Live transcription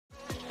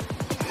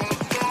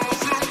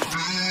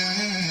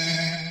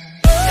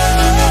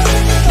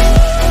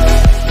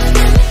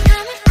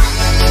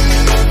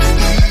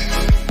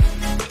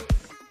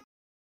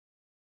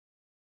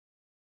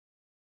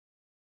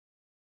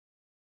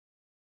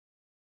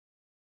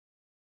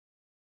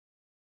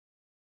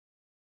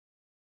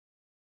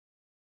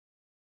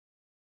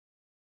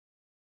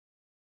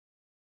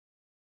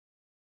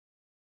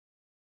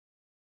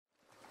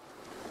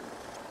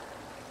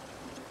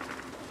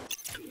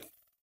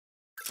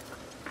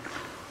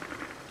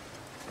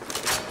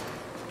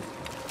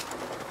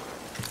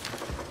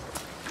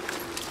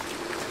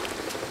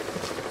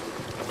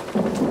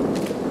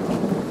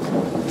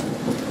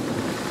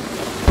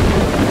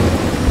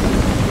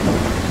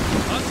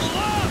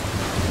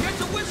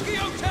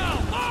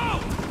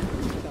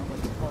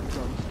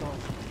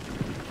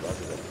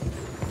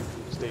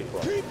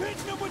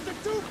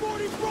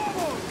40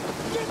 Bravo!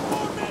 Get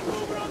more men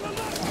moving on the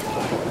left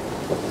flank!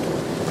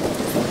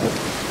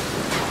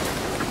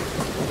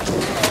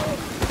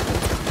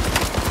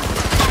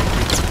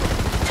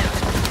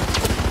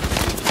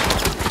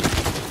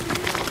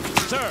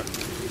 Sir,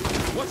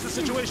 what's the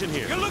situation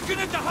here? You're looking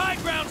at the high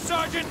ground,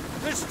 Sergeant!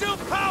 There's still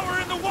power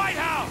in the White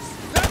House!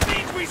 That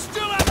means we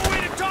still have a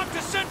way to talk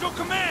to Central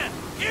Command!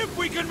 If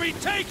we can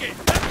retake it!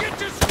 Now get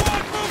your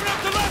squad moving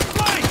up the left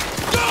flank!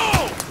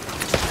 Go!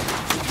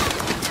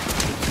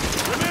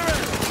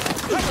 Ramirez!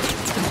 Cover me!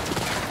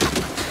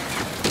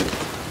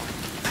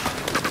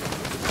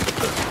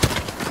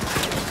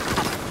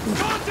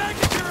 Contact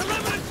at your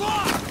 11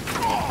 o'clock!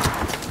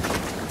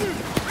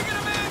 Bringing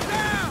a man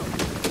down!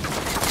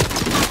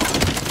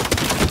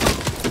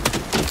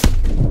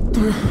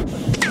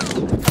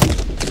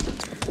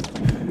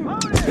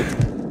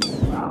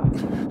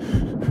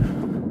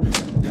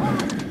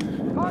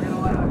 Target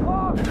 11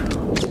 o'clock!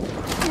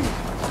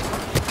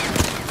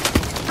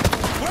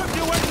 Work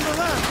your way to the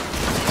left!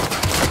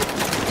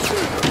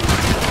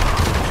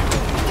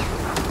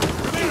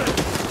 Ramirez!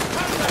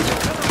 Contact at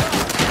 10 o'clock!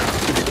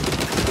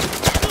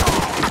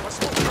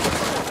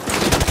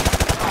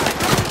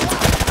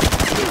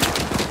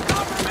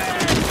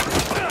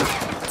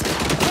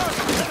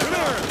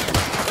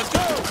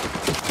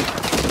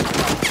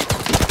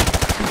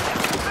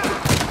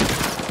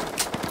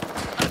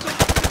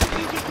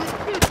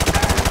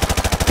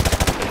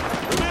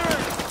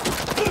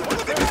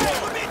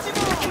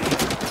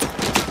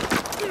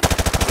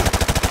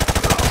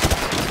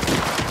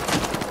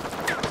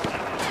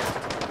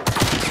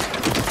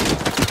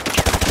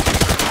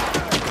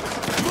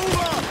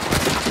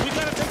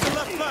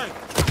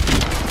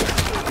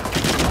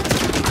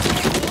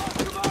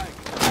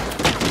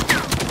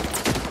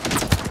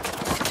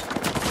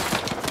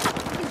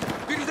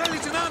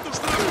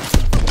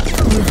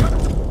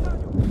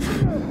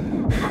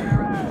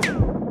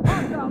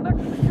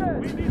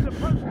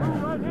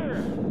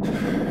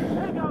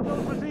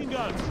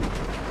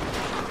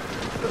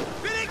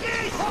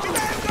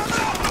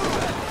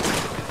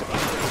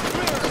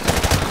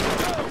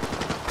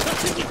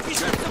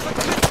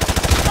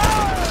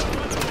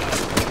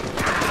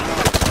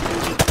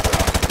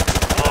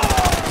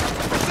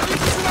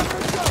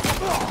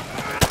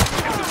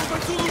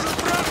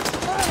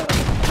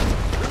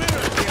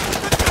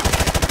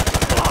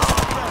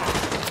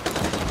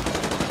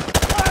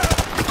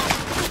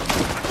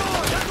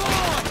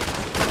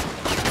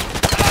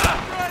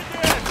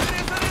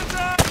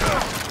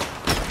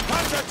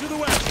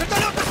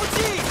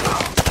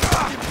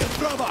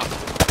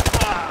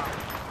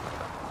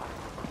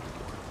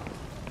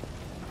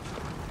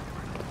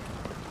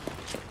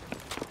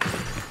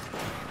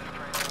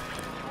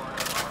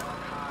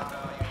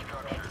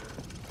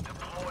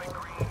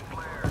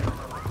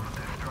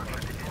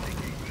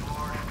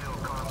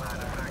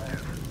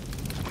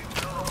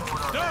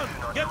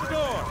 Get the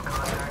door!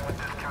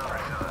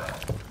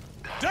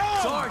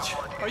 Down! Sarge,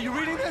 are you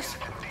reading this?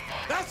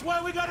 That's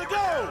where we gotta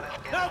go!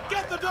 Now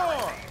get the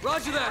door!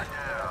 Roger that!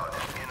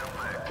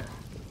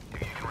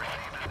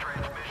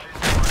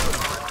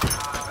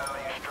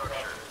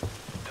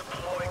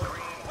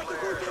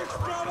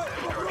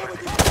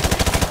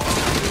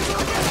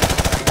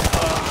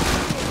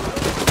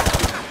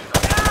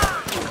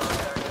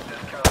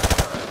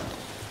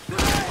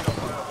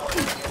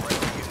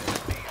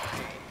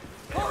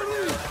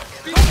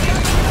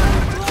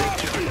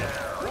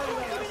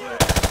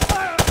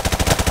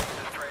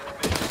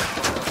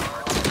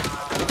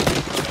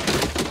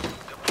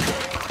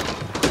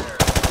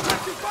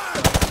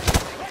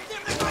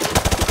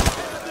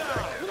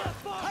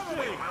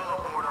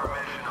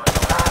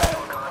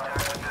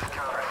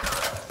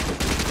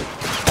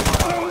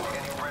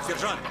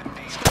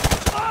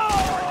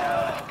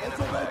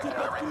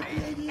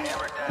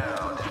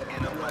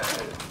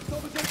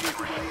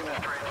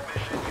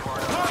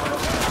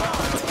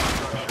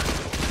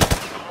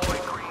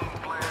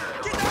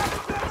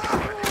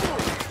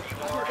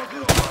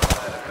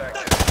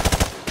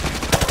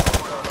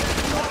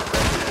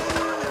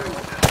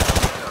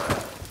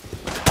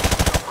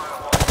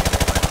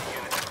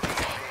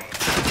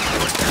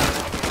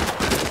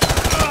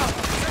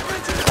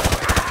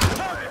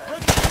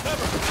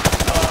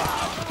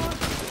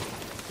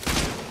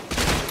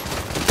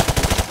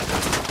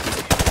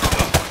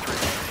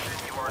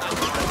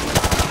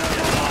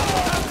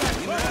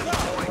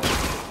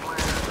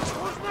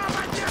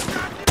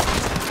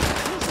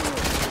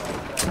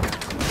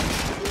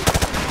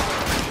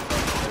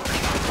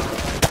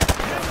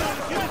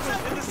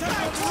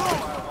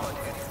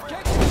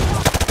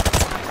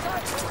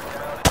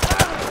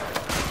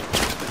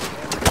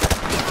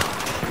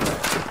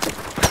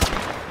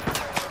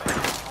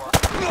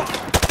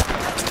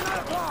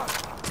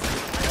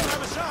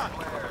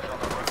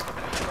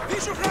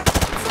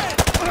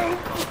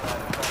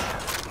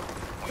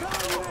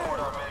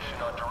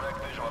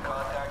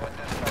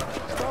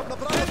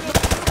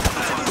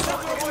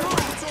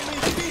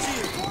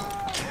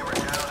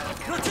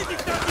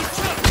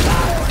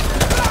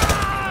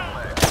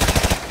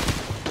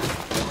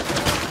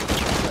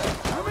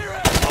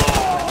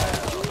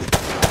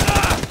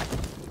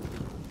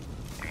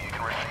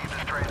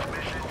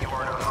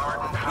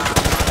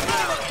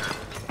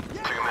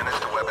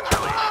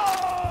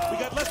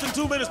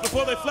 2 minutes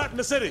before they flatten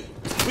the city.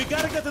 We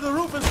gotta get to the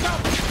roof and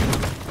stop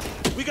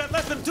them. We got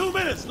less than 2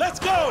 minutes. Let's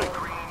go!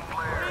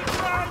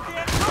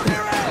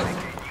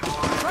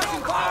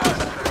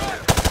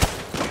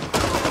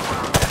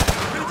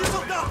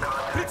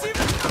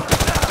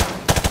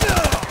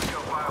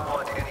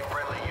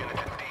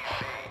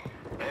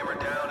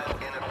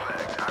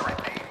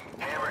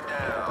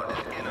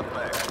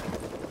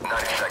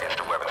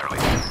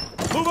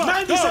 Move up!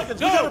 90 seconds!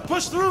 Go. We gotta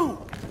push through!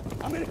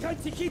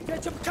 Американцы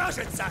хитрят,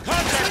 кажется!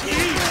 Contact me!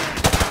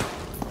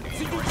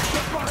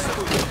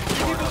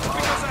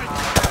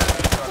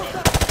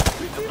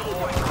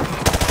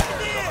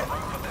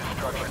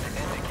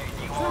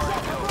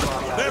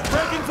 They're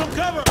breaking from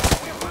cover!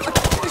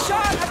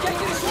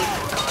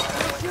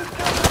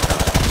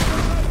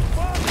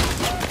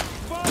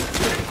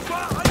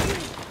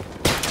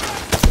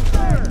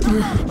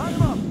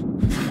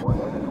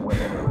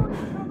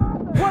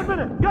 One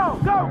minute! Go!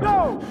 Go!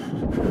 Go!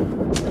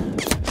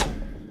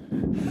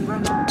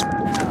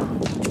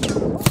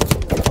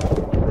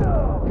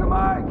 Come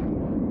on!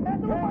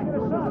 Can't get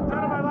a shot! It's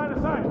out of my line of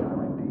sight!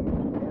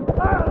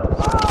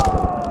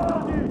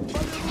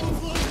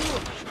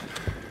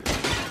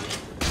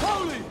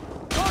 Holy!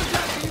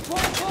 Contact me!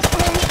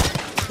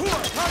 Who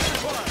are target?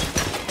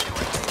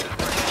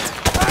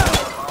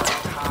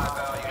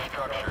 High-value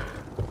structure.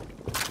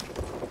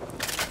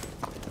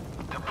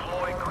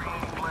 Deploy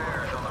green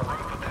flares on the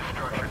roof of this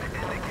structure to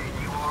indicate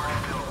you are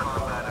still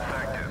combat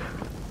effective.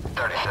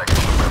 30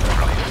 seconds to weapon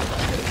release.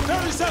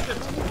 30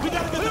 seconds! We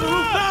gotta get to the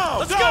roof now!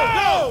 Let's go! go!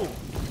 Go!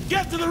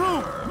 Get to the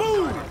roof!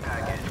 Move!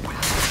 Package with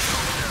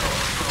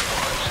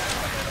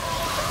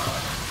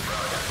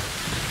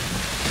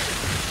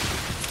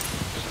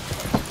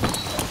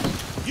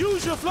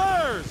Use your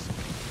flares!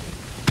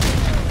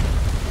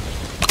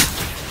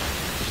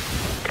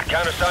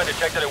 Countersign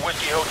detected at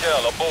Whisky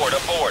Hotel. Aboard,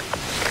 aboard.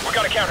 We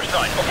got a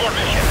countersign. Abort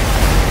mission.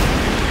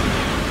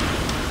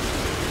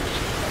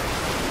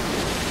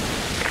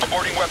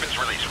 Aborting weapons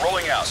release.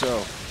 Rolling out.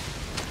 So,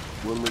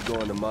 when we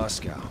going to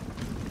Moscow?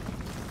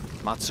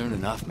 Not soon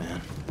enough,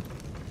 man.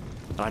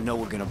 But I know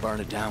we're gonna burn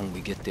it down when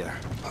we get there.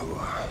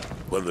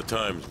 When the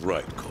time's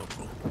right,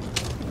 Corporal.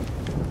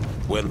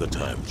 When the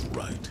time's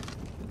right.